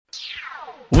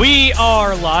We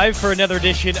are live for another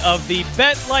edition of the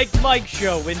Bet Like Mike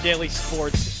Show,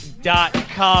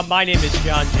 WinDailySports.com. My name is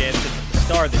John Jansen, the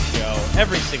star of the show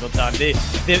every single time.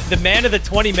 The man of the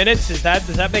 20 minutes, does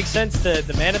that make sense?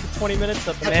 The man of the 20 minutes,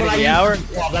 the man of the hour?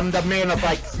 Well, I'm the man of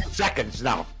like seconds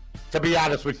now, to be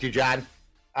honest with you, John.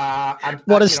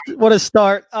 What a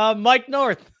start. Mike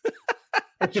North.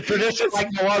 It's a tradition like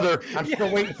no other. I'm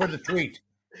still waiting for the tweet.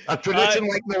 A tradition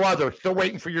like no other. Still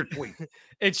waiting for your tweet.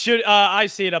 It should. I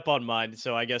see it up on mine,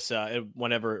 so I guess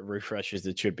whenever it refreshes,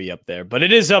 it should be up there. But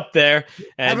it is up there,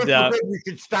 and we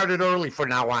should start it early from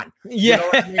now on. Yeah, you know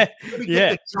what I mean? We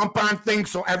get to jump on things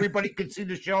so everybody can see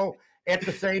the show at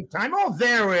the same time. Oh,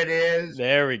 there it is.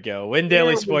 There we go. Win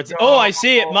Daily Sports. Oh, I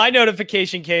see it. My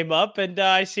notification came up, and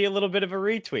I see a little bit of a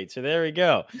retweet. So there we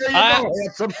go. There you go,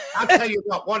 handsome. I'll tell you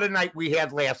what a night we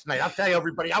had last night. I'll tell you,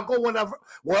 everybody. I'll go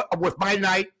with my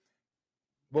night.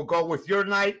 We'll go with your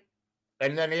night.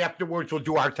 And then afterwards, we'll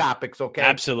do our topics, okay?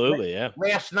 Absolutely, yeah.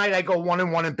 Last night, I go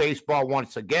 1-1 in baseball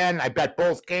once again. I bet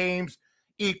both games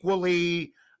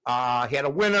equally. Had a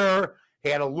winner,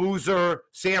 had a loser.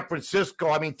 San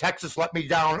Francisco, Texas let me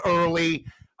down early.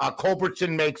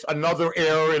 Culbertson makes another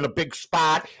error in a big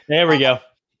spot. There we go.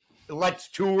 Lets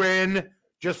two in,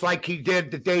 just like he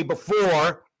did the day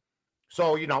before.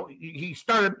 So, he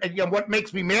started, and what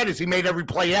makes me mad is he made every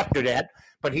play after that,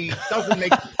 but he doesn't make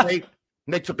the play.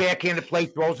 Makes a backhanded play,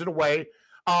 throws it away.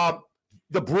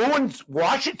 The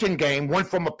Bruins-Washington game went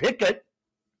from a picket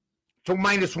to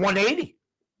minus 180.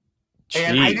 Jeez.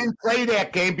 And I didn't play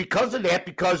that game because of that,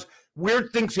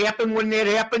 weird things happen when that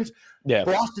happens. Yeah.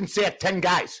 Boston sat 10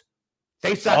 guys.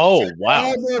 They sat all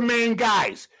their main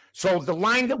guys. So the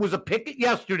line that was a picket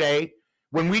yesterday,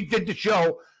 when we did the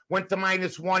show, went to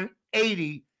minus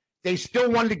 180. They still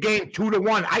won the game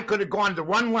 2-1. I could have gone the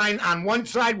run line on one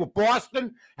side with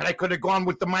Boston, and I could have gone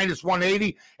with the minus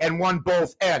 180 and won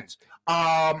both ends.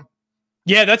 Yeah,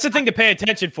 that's the thing to pay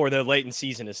attention for, though, late in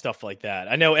season and stuff like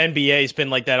that. I know NBA has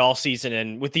been like that all season,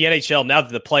 and with the NHL, now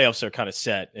that the playoffs are kind of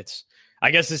set, I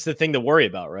guess it's the thing to worry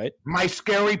about, right? My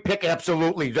scary pick,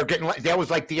 absolutely. That was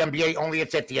like the NBA, only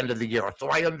it's at the end of the year. So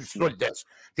I understood this.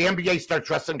 The NBA starts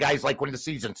dressing guys like when the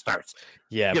season starts.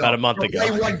 Yeah, about a month ago.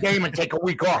 Play one game and take a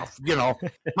week off,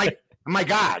 My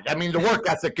God. The work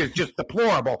ethic is just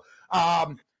deplorable.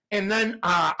 And then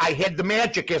I had the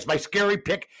Magic as my scary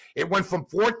pick. It went from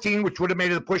 14, which would have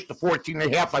made it a push, to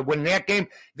 14.5. I win that game.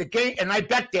 And I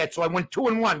bet that, so I went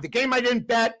 2-1. The game I didn't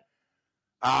bet,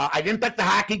 I didn't bet the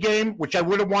hockey game, which I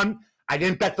would have won. I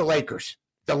didn't bet the Lakers,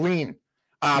 the lean,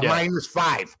 minus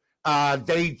 5.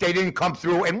 They didn't come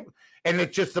through, and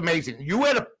it's just amazing. You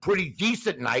had a pretty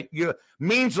decent night.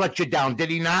 Means let you down,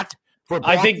 did he not?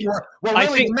 I think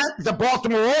the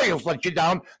Baltimore Orioles let you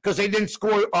down because they didn't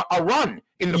score a run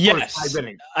in the first 5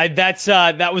 innings.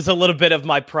 That was a little bit of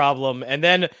my problem. And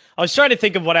then I was trying to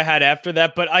think of what I had after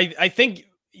that, but I think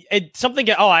I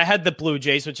had the Blue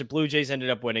Jays, which the Blue Jays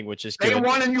ended up winning, which is good. They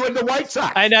won, and you had the White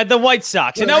Sox. I had the White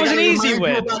Sox, and that was an easy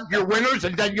win. About your winners,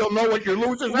 and then you'll know what your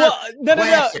losers are.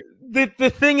 No. The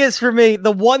thing is, for me,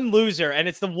 the one loser, and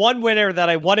it's the one winner that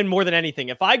I wanted more than anything.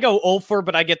 If I go 0-4,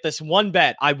 but I get this one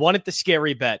bet, I wanted the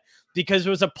scary bet because it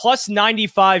was a plus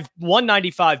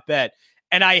 195 bet,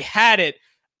 and I had it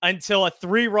until a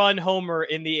 3-run homer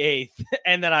in the 8th,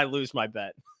 and then I lose my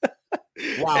bet.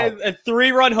 Wow. A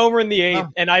 3-run homer in the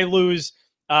 8th, and I lose.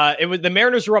 The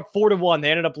Mariners were up 4-1. They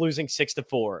ended up losing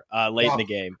 6-4 late in the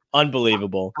game.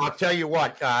 Unbelievable. I'll tell you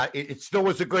what. It still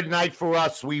was a good night for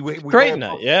us. We great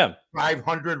night. Yeah,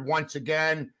 500 once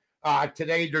again.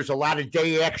 Today there's a lot of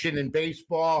day action in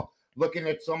baseball. Looking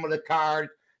at some of the cards,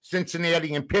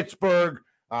 Cincinnati and Pittsburgh.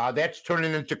 That's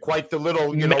turning into quite the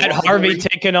little. Matt Harvey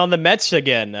taking on the Mets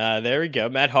again. There we go.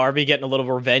 Matt Harvey getting a little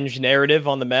revenge narrative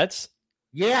on the Mets.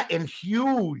 Yeah, and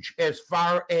huge as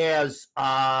far as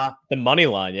the money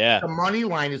line. Yeah, the money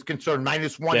line is concerned.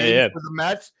 Minus 180 for the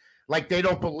Mets. Like they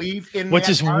don't believe in which Matt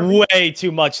is Harvey. Way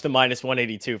too much. The minus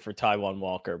 182 for Taijuan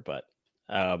Walker, but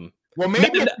well,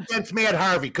 maybe it's against Matt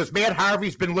Harvey because Matt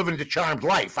Harvey's been living the charmed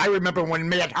life. I remember when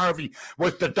Matt Harvey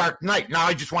was the Dark Knight. Now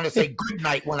I just want to say good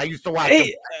night when I used to watch him.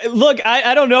 Look,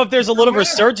 I don't know if there's a little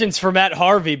resurgence for Matt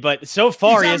Harvey, but so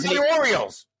far he's on the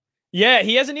Orioles. Yeah,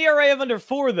 he has an ERA of under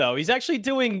 4, though. He's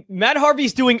actually Matt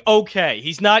Harvey's doing okay.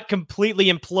 He's not completely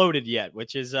imploded yet,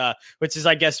 which is,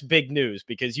 I guess, big news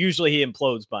because usually he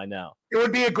implodes by now. It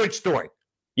would be a good story.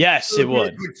 Yes, it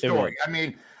would. A good story. I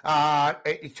mean,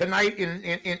 tonight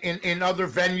in other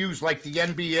venues like the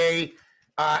NBA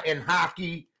and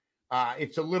hockey,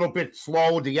 it's a little bit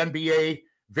slow. The NBA,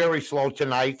 very slow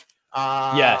tonight.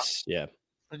 Yes, yeah.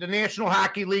 The National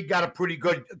Hockey League got a pretty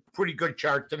good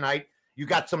chart tonight. You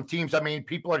got some teams. I mean,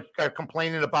 people are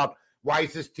complaining about why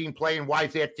is this team playing? Why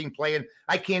is that team playing?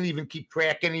 I can't even keep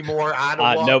track anymore.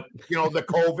 Ottawa, Nope. The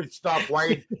COVID stuff,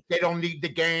 why they don't need the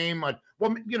game.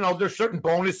 Well, there's certain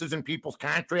bonuses in people's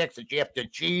contracts that you have to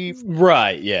achieve.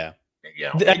 Right, yeah.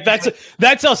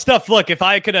 That's how stuff look. If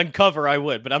I could uncover, I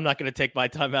would, but I'm not going to take my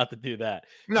time out to do do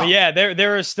No. But yeah,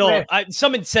 there are still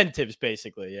some incentives,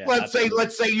 basically. Yeah.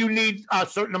 Let's say you need a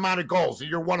certain amount of goals and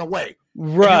you're one away.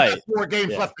 Right. And you got 4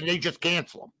 games left and they just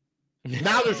cancel them.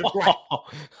 Now there's a gripe.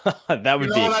 That would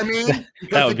you know be what I mean?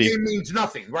 Because the game means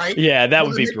nothing, right? Yeah, that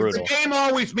would be brutal. The game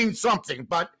always means something,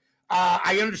 but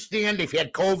I understand they've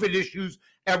had COVID issues,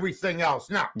 everything else.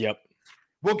 Now,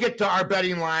 we'll get to our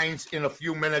betting lines in a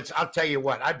few minutes. I'll tell you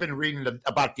what, I've been reading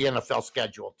about the NFL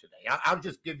schedule today. I'll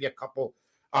just give you a couple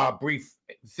brief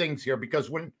things here because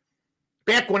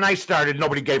back when I started,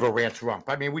 nobody gave a rat's rump.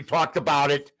 I mean, we talked about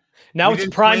it. Now it's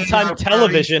primetime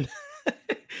television.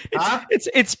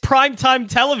 It's primetime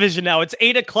television now. It's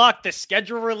 8:00. The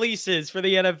schedule releases for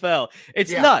the NFL.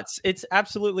 It's nuts. It's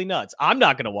absolutely nuts. I'm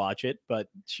not going to watch it, but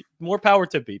more power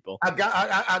to people. A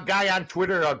guy on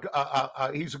Twitter,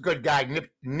 he's a good guy,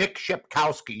 Nick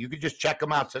Shepkowski. You could just check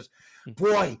him out. Says,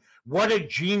 boy, what a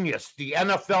genius. The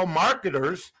NFL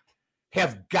marketers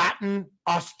have gotten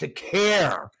us to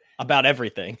care about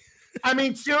everything. I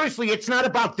mean, seriously, it's not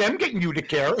about them getting you to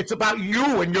care. It's about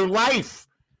you and your life.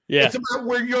 Yeah. It's about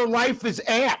where your life is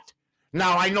at.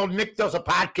 Now, I know Nick does a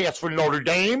podcast for Notre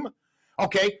Dame.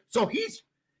 Okay, so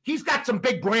he's got some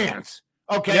big brands,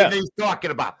 that he's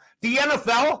talking about. The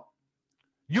NFL,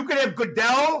 you could have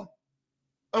Goodell,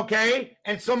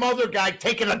 and some other guy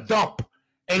taking a dump.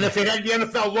 And if it had the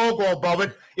NFL logo above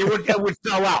it, it would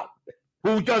sell out.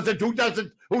 Who does it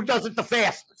the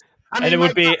fastest? I mean,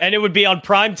 and it would be on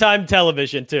primetime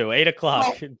television too, 8:00.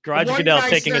 Well, Roger Goodell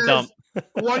taking a dump. It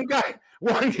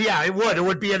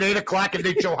would be at 8:00 and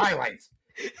they'd show highlights.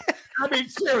 I mean,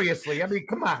 seriously. I mean,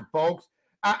 come on, folks.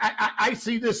 I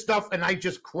see this stuff and I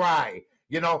just cry.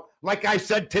 Like I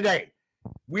said today,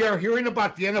 we are hearing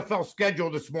about the NFL schedule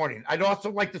this morning. I'd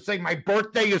also like to say my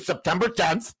birthday is September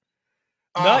 10th.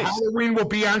 Nice. Halloween will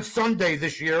be on Sunday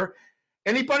this year.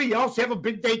 Anybody else have a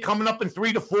big day coming up in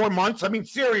 3 to 4 months? I mean,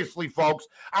 seriously, folks,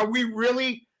 are we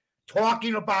really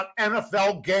talking about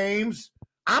NFL games?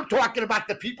 I'm talking about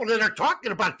the people that are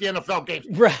talking about the NFL games.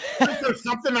 Right. Is there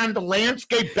something on the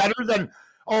landscape better than,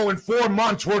 in 4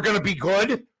 months we're going to be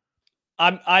good?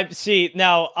 I see.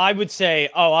 Now, I would say,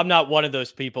 I'm not one of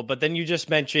those people, but then you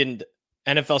just mentioned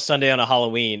NFL Sunday on a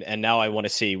Halloween, and now I want to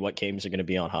see what games are going to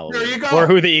be on Halloween. There you go. Or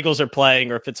who the Eagles are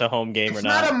playing, or if it's a home game or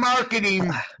not. It's not a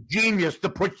marketing genius to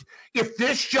put – if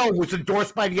this show was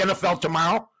endorsed by the NFL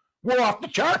tomorrow, we're off the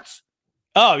charts.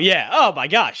 Oh, yeah. Oh, my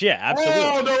gosh. Yeah,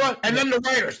 absolutely. And then the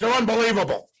Raiders, they're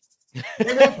unbelievable.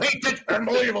 They won't pay attention.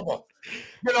 Unbelievable.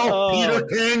 Peter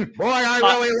King, boy, I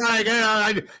really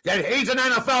like it. He's an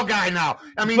NFL guy now.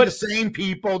 I mean, the same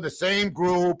people, the same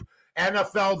group,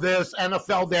 NFL this,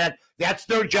 NFL that. That's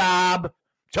their job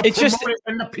to promote it,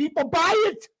 and the people buy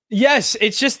it. Yes,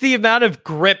 it's just the amount of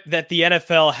grip that the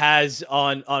NFL has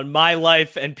on my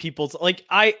life and people's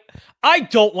I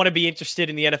don't want to be interested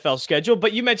in the NFL schedule,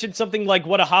 but you mentioned something like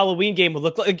what a Halloween game would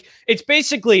look like. It's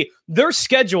basically their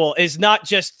schedule is not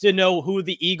just to know who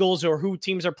the Eagles or who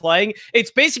teams are playing.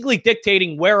 It's basically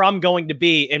dictating where I'm going to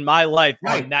be in my life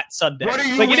on that Sunday.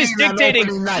 It is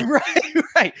dictating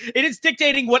right. It is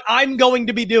dictating what I'm going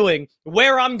to be doing,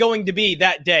 where I'm going to be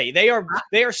that day. They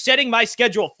are setting my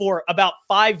schedule for about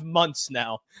 5 months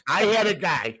now. I had a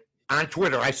guy on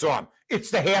Twitter. I saw him. It's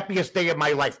the happiest day of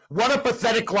my life. What a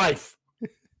pathetic life.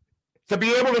 To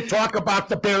be able to talk about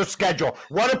the Bears schedule.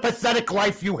 What a pathetic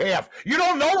life you have. You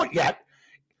don't know it yet.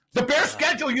 The Bears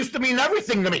schedule used to mean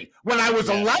everything to me. When I was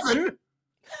 11,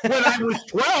 when I was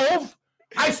 12,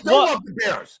 I still love the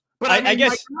Bears. But I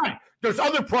guess there's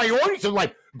other priorities in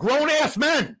life. Grown-ass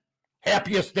men.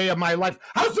 Happiest day of my life.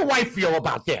 How's the wife feel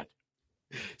about that?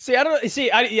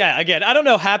 I don't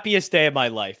know happiest day of my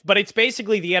life, but it's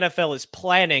basically the NFL is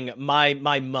planning my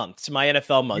months, my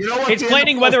NFL months. It's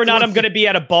planning whether or not I'm going to be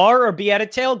at a bar or be at a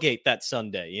tailgate that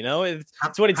Sunday.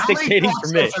 It's what it's dictating for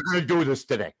me. How many are going to do this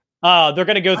today? They're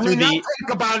going to go through think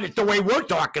about it the way we're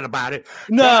talking about it.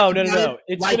 No.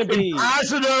 It's going to be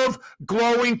positive,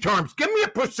 glowing terms. Give me a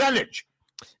percentage.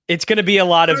 It's going to be a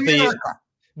lot of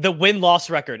the win-loss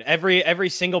record. Every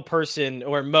single person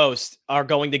or most are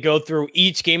going to go through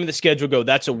each game of the schedule, go,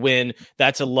 that's a win,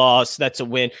 that's a loss, that's a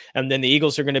win. And then the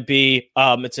Eagles are going to be,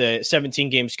 it's a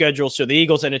 17-game schedule. So the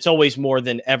Eagles, and it's always more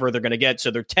than ever they're going to get. So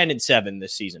they're 10-7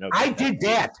 this season. Okay. I did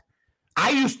that. I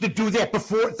used to do that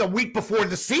the week before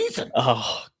the season.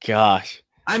 Oh, gosh.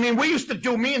 I mean, we used to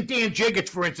do, me and Dan Jiggets,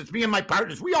 for instance, me and my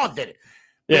partners, we all did it.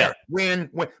 Yeah. When,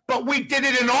 but we did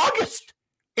it in August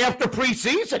after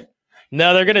preseason.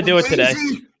 No, they're going to do it today.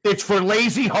 It's for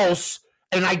lazy hosts,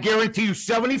 and I guarantee you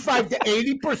 75 to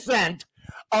 80%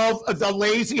 of the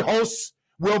lazy hosts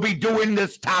will be doing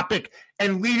this topic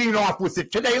and leading off with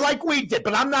it today like we did.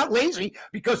 But I'm not lazy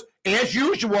because, as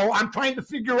usual, I'm trying to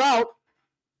figure out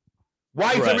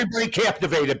why is everybody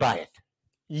captivated by it.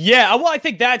 Yeah, well, I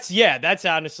think that's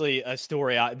honestly a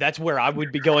story. That's where I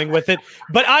would be going with it.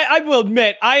 But I will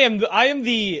admit, I am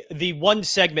the one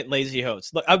segment lazy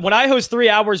host. Look, when I host 3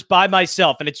 hours by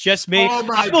myself and it's just me,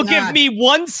 give me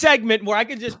one segment where I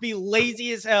can just be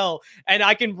lazy as hell and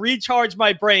I can recharge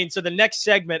my brain. So the next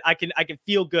segment I can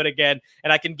feel good again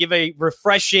and I can give a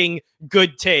refreshing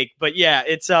good take. But yeah,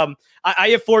 it's I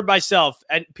afford myself,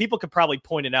 and people could probably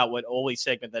point it out what only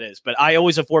segment that is, but I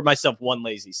always afford myself one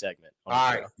lazy segment. All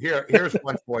right, here's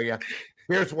one for you.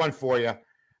 Here's one for you.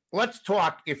 Let's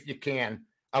talk, if you can,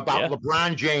 about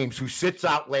LeBron James, who sits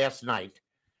out last night,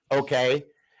 okay,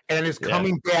 and is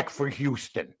coming back for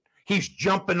Houston. He's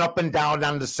jumping up and down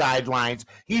on the sidelines.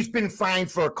 He's been fine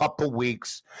for a couple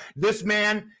weeks. This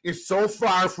man is so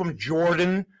far from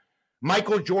Jordan.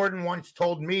 Michael Jordan once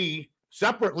told me,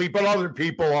 separately, but other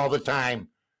people all the time.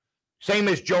 Same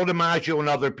as Joe DiMaggio and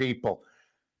other people.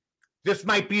 This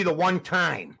might be the one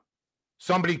time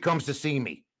somebody comes to see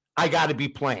me. I got to be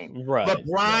playing. Right.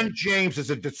 LeBron James is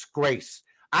a disgrace.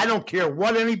 I don't care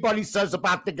what anybody says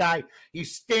about the guy.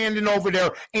 He's standing over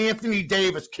there, Anthony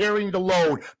Davis carrying the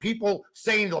load. People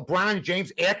saying LeBron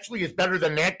James actually is better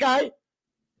than that guy.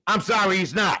 I'm sorry,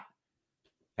 he's not.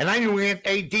 And I knew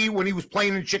AD when he was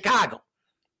playing in Chicago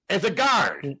as a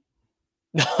guard.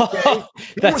 Okay?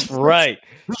 That's right.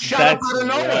 He shot up out of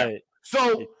nowhere. Right.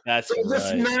 So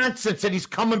this nonsense that he's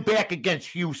coming back against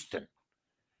Houston.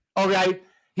 All right.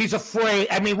 He's afraid.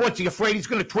 I mean, what's he afraid he's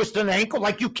going to twist an ankle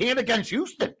like you can against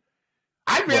Houston?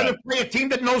 I'd rather play a team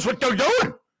that knows what they're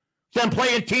doing than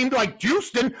play a team like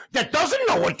Houston that doesn't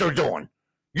know what they're doing.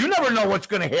 You never know what's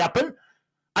going to happen.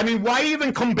 I mean, why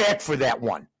even come back for that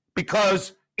one?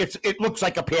 Because it looks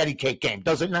like a patty cake game,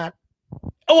 does it not?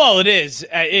 Well, it is.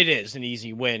 It is an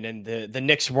easy win, and the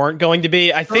Knicks weren't going to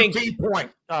be. I think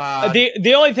point.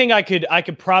 The only thing I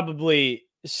could probably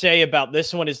say about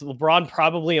this one is LeBron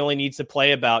probably only needs to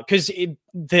play about, because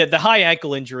the high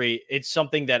ankle injury, it's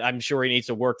something that I'm sure he needs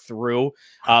to work through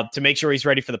to make sure he's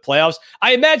ready for the playoffs.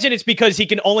 I imagine it's because he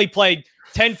can only play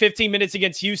 10, 15 minutes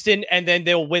against Houston, and then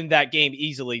they'll win that game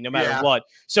easily no matter what.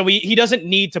 So he doesn't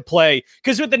need to play.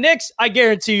 Because with the Knicks, I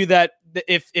guarantee you that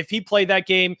if he played that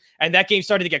game and that game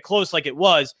started to get close like it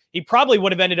was, he probably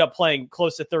would have ended up playing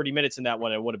close to 30 minutes in that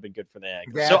one. It would have been good for the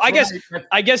ankle. So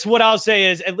I guess what I'll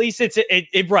say is at least it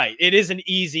is an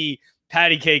easy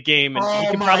patty cake game, and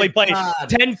you can probably play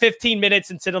 10, 15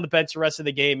 minutes and sit on the bench the rest of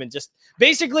the game. And just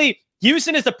basically,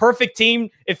 Houston is the perfect team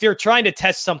if you're trying to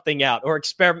test something out or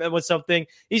experiment with something.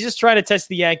 He's just trying to test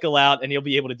the ankle out, and he'll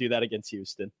be able to do that against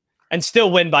Houston and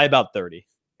still win by about 30.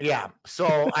 Yeah.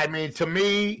 So, I mean, to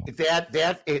me,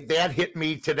 that hit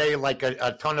me today like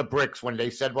a ton of bricks when they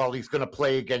said, well, he's going to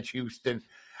play against Houston.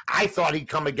 I thought he'd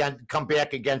come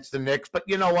back against the Knicks, but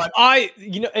you know what?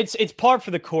 It's par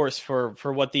for the course for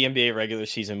what the NBA regular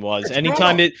season was.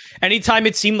 Anytime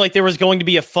it seemed like there was going to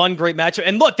be a fun, great matchup.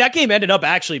 And look, that game ended up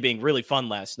actually being really fun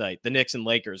last night. The Knicks and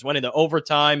Lakers went into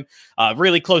overtime,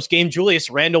 really close game. Julius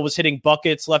Randle was hitting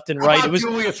buckets left and right. It was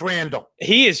Julius Randle.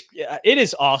 It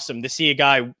is awesome to see a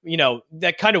guy,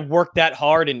 that kind of worked that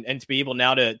hard and to be able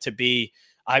now to be,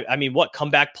 I mean,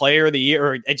 comeback player of the year,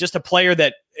 or just a player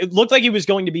that it looked like he was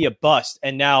going to be a bust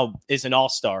and now is an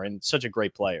all-star and such a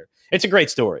great player. It's a great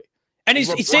story. And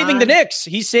he's saving the Knicks.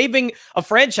 He's saving a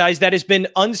franchise that has been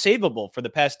unsavable for the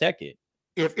past decade.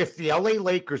 If the LA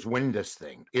Lakers win this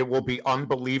thing, it will be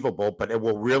unbelievable, but it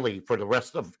will really, for the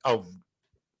rest of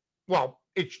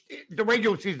the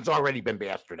regular season's already been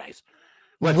bastardized.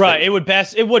 It would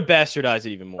bastardize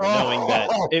it even more, knowing that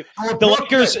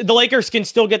the Lakers can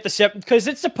still get the set, because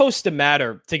it's supposed to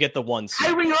matter to get the 1 seed.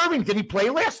 Kyrie Irving, did he play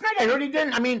last night? I heard he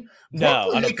didn't. I mean,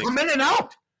 Brooklyn, they come in and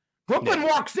out. Brooklyn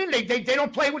walks in. They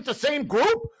don't play with the same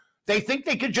group. They think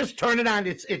they could just turn it on.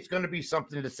 It's going to be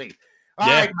something to see. All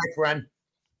right, my friend.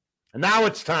 And now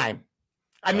it's time.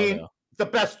 The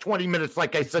best 20 minutes,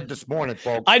 like I said this morning,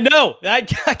 folks. I know. I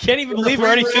can't even believe we're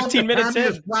already 15 minutes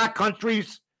in. Black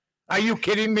countries. Are you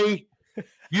kidding me?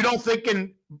 You don't think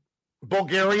in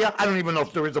Bulgaria? I don't even know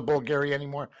if there is a Bulgaria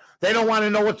anymore. They don't want to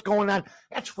know what's going on.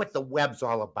 That's what the web's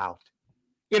all about.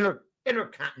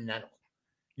 Intercontinental.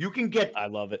 You can get I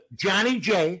love it. Johnny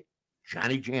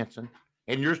Jansen,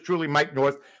 and yours truly, Mike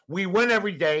North. We win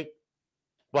every day.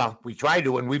 Well, we try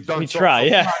to, and we've done. We try,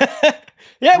 yeah.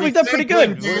 Yeah, we've done pretty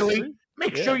good. Daily.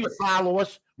 Make sure you follow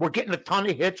us. We're getting a ton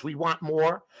of hits. We want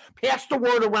more. Pass the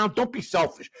word around. Don't be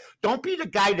selfish. Don't be the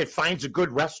guy that finds a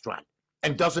good restaurant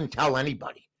and doesn't tell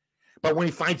anybody. But when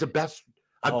he finds great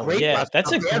restaurant,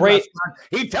 that's a great.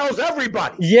 He tells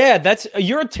everybody. Yeah,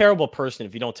 you're a terrible person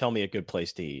if you don't tell me a good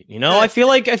place to eat. You know, I feel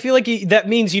like that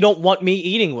means you don't want me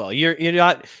eating well. You're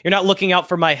not looking out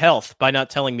for my health by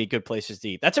not telling me good places to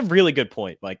eat. That's a really good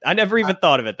point, Mike. I never even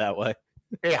thought of it that way.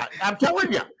 Yeah, I'm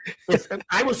telling you. If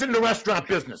I was in the restaurant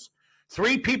business,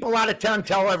 3 people out of 10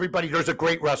 tell everybody there's a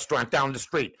great restaurant down the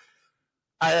street.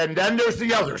 And then there's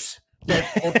the others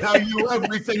that will tell you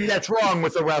everything that's wrong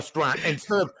with the restaurant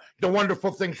instead of the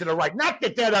wonderful things that are right. Not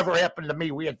that ever happened to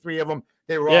me. We had 3 of them.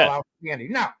 They were all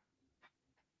outstanding. Now,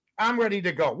 I'm ready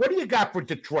to go. What do you got for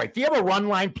Detroit? Do you have a run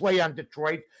line play on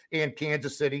Detroit and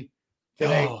Kansas City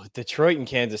today? Oh, Detroit and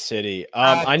Kansas City.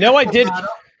 I know I did.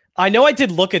 I know I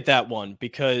did look at that one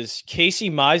because Casey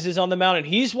Mize is on the mound, and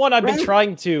he's one I've been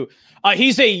trying to.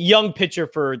 He's a young pitcher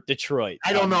for Detroit.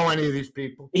 I don't know any of these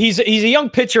people. He's a young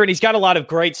pitcher, and he's got a lot of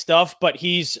great stuff, but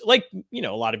he's like, a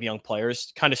lot of young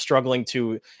players kind of struggling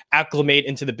to acclimate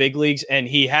into the big leagues, and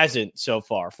he hasn't so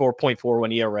far.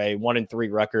 4.41 ERA,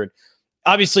 1-3 record.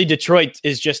 Obviously, Detroit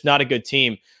is just not a good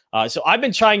team. So I've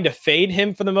been trying to fade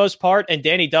him for the most part, and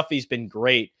Danny Duffy's been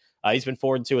great. He's been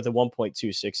 4-2 with a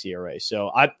 1.26 ERA.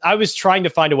 So I was trying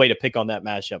to find a way to pick on that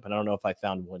matchup, and I don't know if I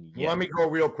found one yet. Let me go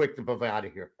real quick to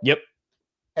Bovada here. Yep.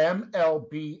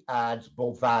 MLB odds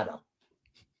Bovada.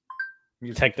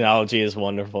 Technology is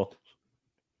wonderful.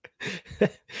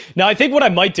 Now, I think what I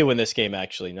might do in this game,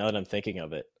 actually, now that I'm thinking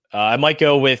of it, I might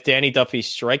go with Danny Duffy's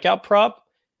strikeout prop.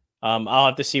 I'll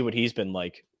have to see what he's been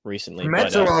like recently. The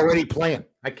Mets are already playing.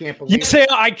 I can't believe you say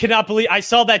I cannot believe. I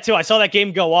saw that too. I saw that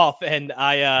game go off, and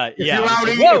if you're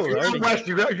out west,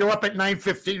 you're up at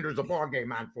 9:15. There's a ball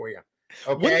game on for you.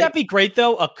 Okay? Wouldn't that be great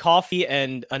though? A coffee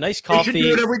and a nice coffee. You should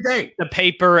do it every day. The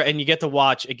paper, and you get to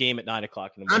watch a game at 9:00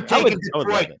 in the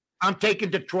morning. I'm taking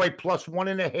Detroit plus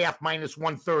 1.5 minus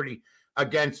 130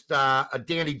 against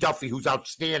Danny Duffy, who's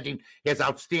outstanding. He has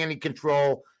outstanding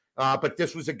control. But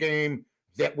this was a game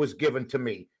that was given to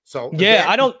me. So yeah,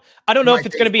 I don't know if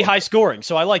it's going to be high scoring.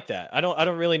 So I like that. I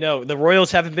don't really know. The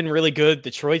Royals haven't been really good.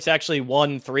 Detroit's actually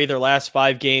won 3 of their last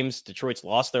 5 games. Detroit's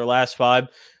lost their last 5.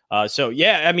 So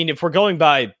yeah, I mean, if we're going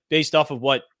based off of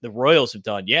what the Royals have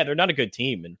done, yeah, they're not a good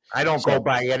team. And I don't go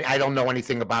by any. I don't know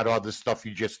anything about all this stuff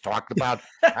you just talked about.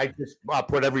 I just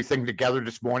put everything together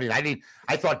this morning.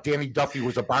 I thought Danny Duffy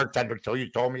was a bartender until you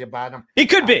told me about him. He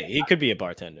could be. He could be a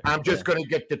bartender. I'm just going to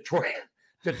get Detroit.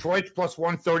 Detroit's plus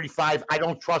 135. I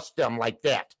don't trust them like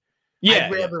that. Yeah.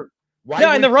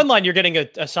 In the run line, you're getting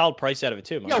a solid price out of it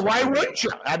too. Yeah, why wouldn't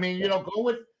you? I mean, go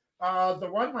with the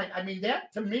run line. I mean,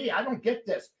 that to me, I don't get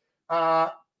this.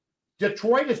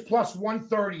 Detroit is plus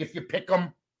 130 if you pick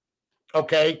them,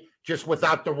 okay, just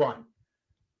without the run.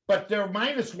 But they're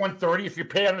minus 130 if you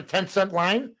pay on a 10-cent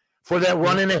line for that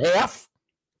run and a half.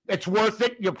 It's worth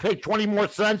it. You'll pay 20 more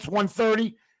cents,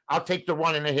 130. I'll take the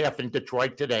 1.5 in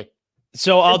Detroit today.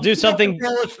 So I'll do something.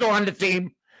 Is still on the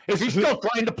team? Is he still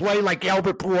trying to play like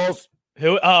Albert Pujols?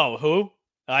 Who? Oh, who?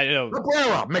 I know.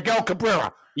 Miguel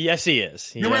Cabrera. Yes, he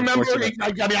is. You remember?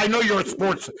 I know you're a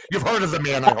sports. You've heard of the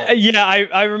man. I hope. Yeah,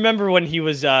 I remember when he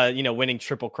was, winning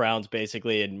triple crowns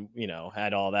basically, and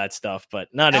had all that stuff, but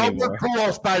not anymore. Albert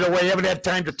Pujols, by the way, haven't had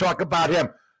time to talk about him.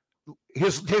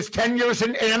 His 10 years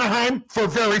in Anaheim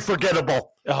very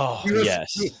forgettable. Oh,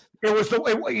 yes. It was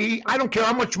I don't care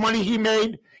how much money he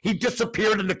made. He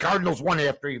disappeared, and the Cardinals won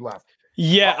after he left.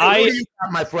 Yeah, what do you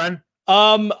got, my friend?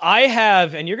 I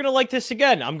have, and you're gonna like this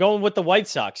again. I'm going with the White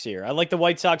Sox here. I like the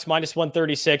White Sox minus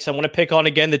 136. I want to pick on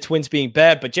again the Twins being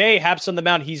bad, but J.A. Happ's on the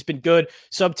mound. He's been good,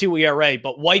 sub-2 ERA.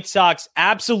 But White Sox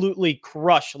absolutely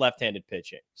crush left-handed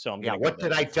pitching. So what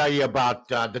did I tell you about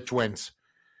the Twins?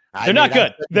 They're not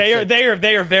good. They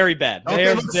are very bad.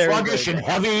 They look sluggish and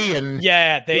heavy, and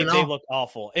they look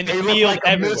awful in the field. Look like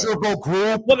a miserable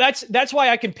group. Well, that's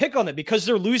why I can pick on them, because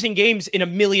they're losing games in a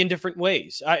million different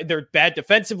ways. They're bad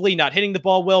defensively, not hitting the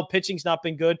ball well. Pitching's not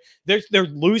been good. They're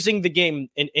losing the game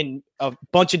in a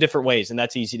bunch of different ways, and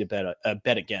that's easy to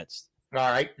bet against. All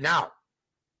right, now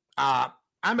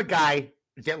I'm a guy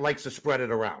that likes to spread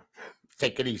it around.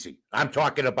 Take it easy. I'm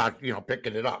talking about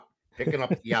picking it up. Picking up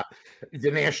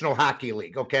the National Hockey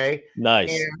League, okay? Nice.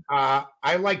 And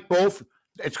I like both.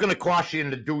 It's going to cost you in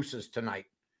the deuces tonight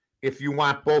if you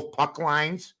want both puck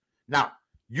lines. Now,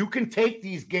 you can take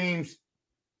these games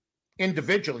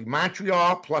individually.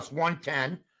 Montreal plus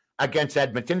 110 against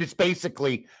Edmonton. It's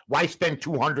basically, why spend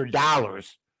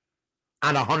 $200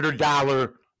 on a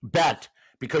 $100 bet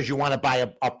because you want to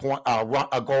buy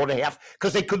a goal and a half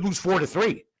because they could lose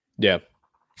 4-3. Yeah.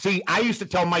 See, I used to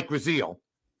tell Mike Raziel,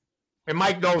 and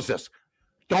Mike knows this.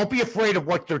 Don't be afraid of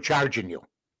what they're charging you.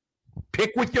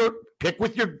 Pick with the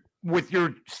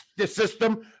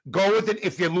system. Go with it.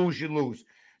 If you lose, you lose.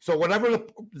 So whatever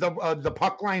the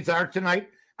puck lines are tonight,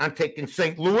 I'm taking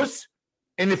St. Louis.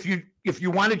 And if you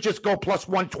want to just go plus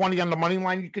 120 on the money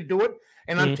line, you could do it.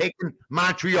 And I'm taking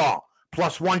Montreal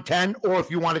plus 110. Or if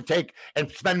you want to take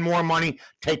and spend more money,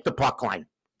 take the puck line.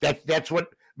 That's what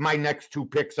my next two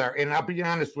picks are. And I'll be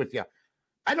honest with you,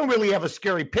 I don't really have a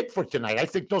scary pick for tonight. I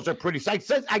think those are pretty.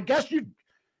 I guess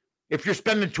if you're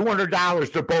spending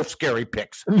 $200, they're both scary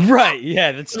picks. Right.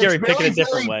 Yeah. That's scary pick in a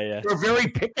different way. Yeah. They're very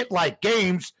picket-like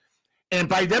games. And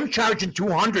by them charging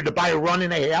 $200 to buy a run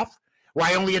and a half, where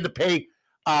I only had to pay,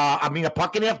 a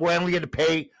puck and a half, where I only had to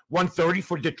pay $130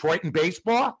 for Detroit in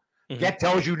baseball, that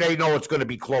tells you they know it's going to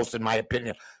be close, in my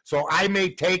opinion. So I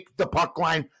may take the puck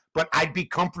line, but I'd be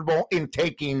comfortable in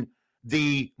taking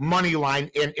the money line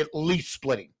and at least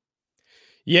splitting.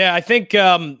 Yeah, I think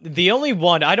the only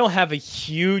one, I don't have a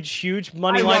huge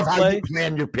money line play. I love how you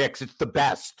plan your picks. It's the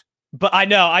best. But I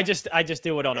know, I just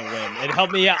do it on a whim. It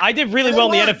helped me. I did really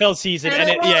well in the NFL season,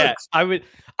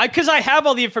 because I have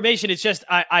all the information. It's just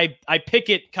I pick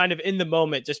it kind of in the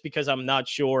moment just because I'm not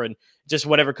sure and just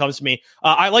whatever comes to me.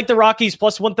 I like the Rockies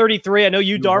plus 133. I know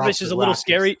Darvish is a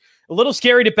little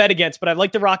scary to bet against, but I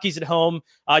like the Rockies at home.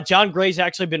 John Gray's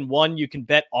actually been one you can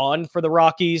bet on for the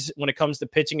Rockies when it comes to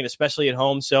pitching and especially at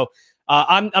home. So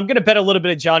I'm going to bet a little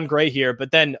bit of John Gray here,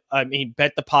 but then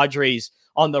bet the Padres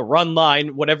on the run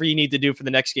line, whatever you need to do for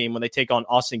the next game when they take on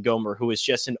Austin Gomer, who is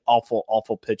just an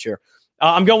awful pitcher.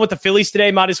 I'm going with the Phillies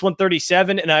today, minus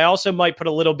 137, and I also might put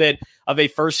a little bit of a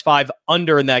first five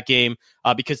under in that game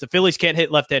because the Phillies can't hit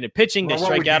left-handed pitching. They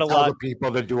strike out a lot. What would you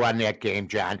tell the people to do on that game,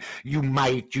 John? You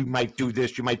might do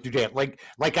this, you might do that.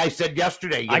 Like I said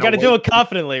yesterday, I got to do it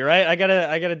confidently, right? I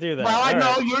gotta do that. Well, I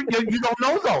know you don't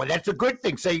know though, and that's a good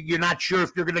thing. Say you're not sure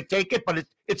if you're going to take it, but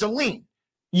it's a lean.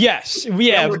 Yes,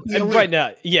 yeah, right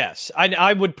now, yes.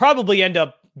 I would probably end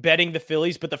up betting the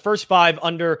Phillies, but the first five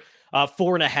under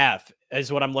 4.5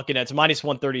 is what I'm looking at. It's minus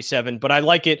 137, but I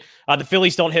like it. The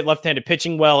Phillies don't hit left-handed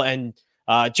pitching well, and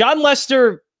John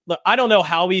Lester, I don't know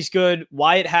how he's good,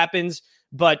 why it happens,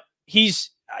 but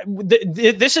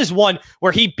this is one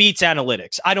where he beats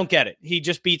analytics. I don't get it. He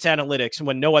just beats analytics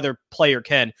when no other player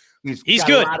can. He's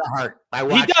good. A lot of heart.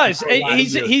 He does.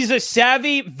 He's a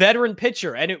savvy veteran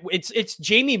pitcher, and it's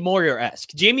Jamie Moyer-esque.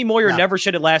 Jamie Moyer never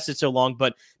should have lasted so long,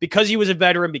 but because he was a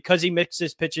veteran, because he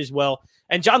mixes pitches well,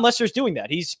 and John Lester's doing that.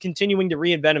 He's continuing to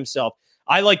reinvent himself.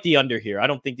 I like the under here. I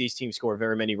don't think these teams score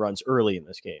very many runs early in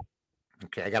this game.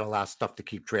 Okay, I got a lot of stuff to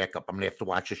keep track of. I'm going to have to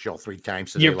watch the show 3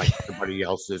 times today like everybody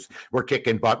else is. We're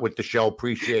kicking butt with the show.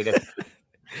 Appreciate it.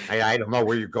 I don't know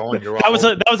where you're going.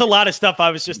 That was a lot of stuff I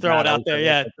was just throwing out there.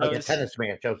 Yeah, like a tennis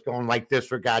match. I was going like this,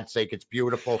 for God's sake. It's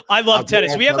beautiful. I love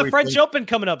tennis. We have the French Open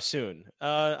coming up soon.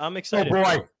 I'm excited.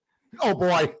 Oh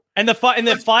boy! And the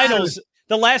finals,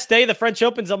 the last day of the French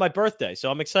Open's on my birthday,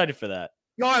 so I'm excited for that.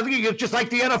 No, I think it's just like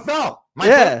the NFL. My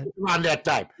birthday around that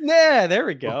time. Yeah, there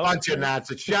we go. A bunch of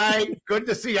nonsense. Shy, good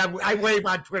to see you. I wave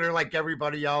on Twitter like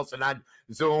everybody else and on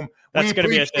Zoom. That's going to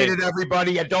be a thing. We appreciate it,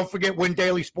 everybody. And don't forget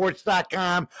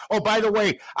WinDailySports.com. Oh, by the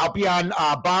way, I'll be on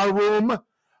Barroom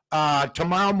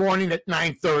tomorrow morning at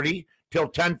 9:30 till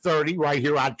 10:30 right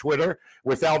here on Twitter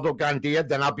with Aldo Gandia.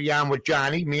 Then I'll be on with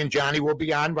Johnny. Me and Johnny will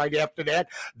be on right after that.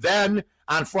 Then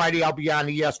on Friday, I'll be on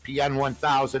ESPN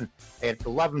 1000 at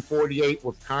 11:48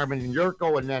 with Carmen and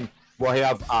Yurko. And then we'll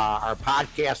have our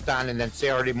podcast on, and then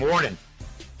Saturday morning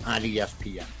on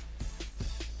ESPN.